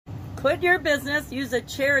Quit your business, use a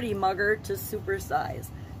charity mugger to supersize.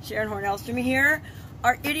 Sharon Horne-Ellstrom here.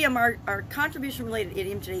 Our idiom, our contribution-related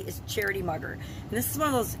idiom today is charity mugger. And this is one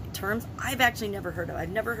of those terms I've actually never heard of. I've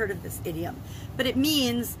never heard of this idiom. But it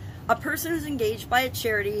means a person who's engaged by a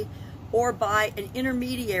charity or by an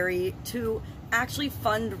intermediary to actually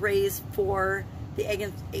fundraise for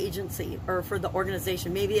the agency or for the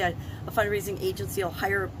organization. Maybe a fundraising agency will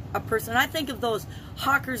hire a person. I think of those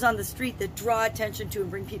hawkers on the street that draw attention to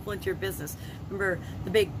and bring people into your business. Remember the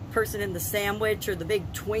big person in the sandwich, or the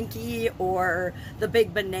big Twinkie, or the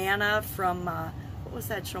big banana from, what was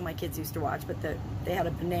that show my kids used to watch? But they had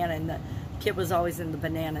a banana and the kid was always in the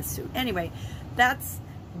banana suit. Anyway, that's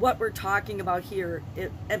what we're talking about here,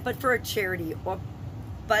 but for a charity,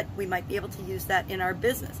 but we might be able to use that in our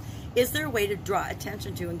business. Is there a way to draw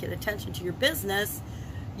attention to and get attention to your business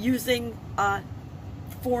using a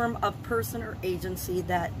form of person or agency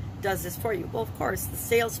that does this for you? Well, of course, the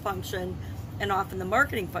sales function and often the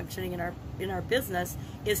marketing functioning in our business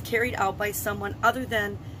is carried out by someone other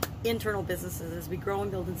than internal businesses. As we grow and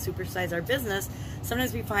build and supersize our business,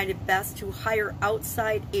 sometimes we find it best to hire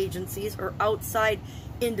outside agencies or outside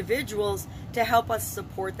individuals to help us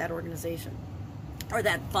support that organization or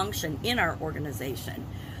that function in our organization.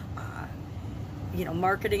 You know,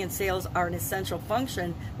 marketing and sales are an essential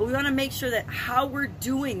function, but we want to make sure that how we're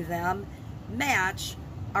doing them match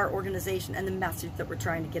our organization and the message that we're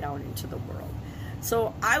trying to get out into the world.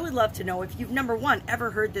 So I would love to know if you've, number one,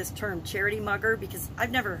 ever heard this term, charity mugger, because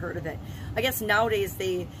I've never heard of it. I guess nowadays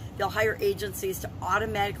they'll hire agencies to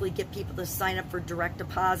automatically get people to sign up for direct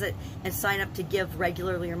deposit and sign up to give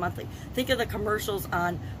regularly or monthly. Think of the commercials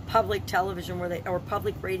on public television or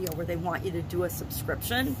public radio where they want you to do a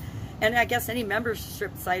subscription. And I guess any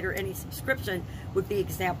membership site or any subscription would be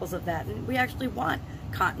examples of that. And we actually want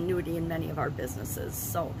continuity in many of our businesses.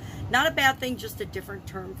 So not a bad thing, just a different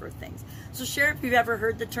term for things. So share if you've ever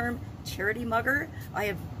heard the term charity mugger.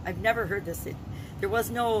 I've never heard this. There was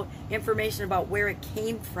no information about where it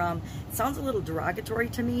came from. It sounds a little derogatory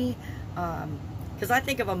to me because I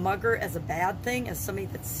think of a mugger as a bad thing, as somebody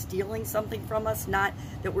that's stealing something from us, not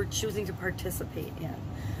that we're choosing to participate in.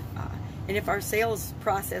 And if our sales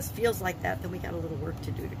process feels like that, then we got a little work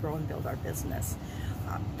to do to grow and build our business.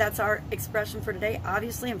 That's our expression for today.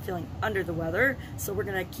 Obviously, I'm feeling under the weather, so we're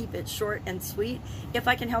going to keep it short and sweet. If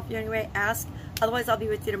I can help you anyway, ask. Otherwise, I'll be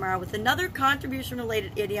with you tomorrow with another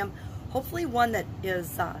contribution-related idiom, hopefully one that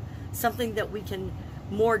is something that we can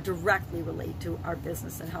more directly relate to our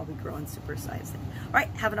business and how we grow and supersize it. All right,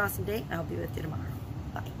 have an awesome day, and I'll be with you tomorrow.